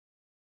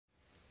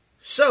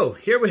So,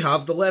 here we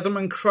have the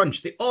Leatherman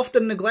Crunch, the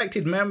often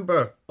neglected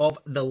member of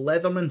the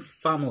Leatherman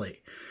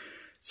family.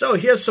 So,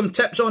 here's some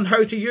tips on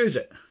how to use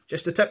it.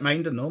 Just a tip,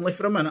 mind, and only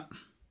for a minute.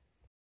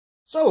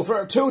 So, for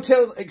our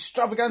tool-tailed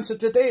extravaganza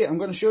today, I'm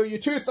going to show you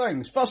two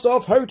things. First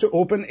off, how to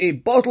open a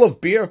bottle of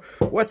beer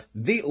with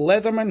the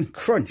Leatherman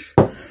Crunch.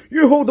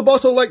 You hold the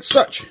bottle like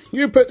such.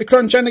 You put the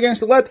crunch in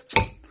against the lid,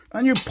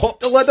 and you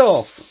pop the lid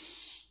off.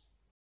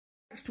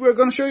 Next, we're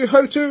going to show you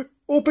how to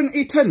open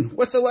a tin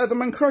with the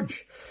Leatherman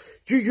Crunch.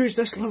 You use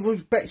this little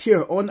bit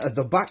here on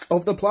the back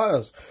of the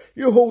pliers.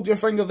 You hold your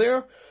finger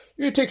there,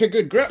 you take a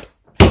good grip,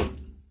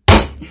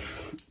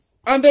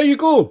 and there you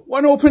go,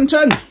 one open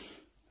tin.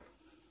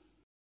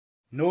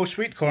 No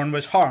sweet corn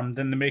was harmed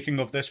in the making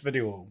of this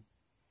video.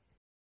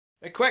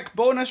 A quick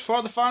bonus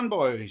for the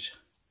fanboys.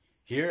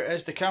 Here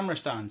is the camera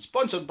stand,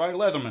 sponsored by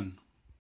Leatherman.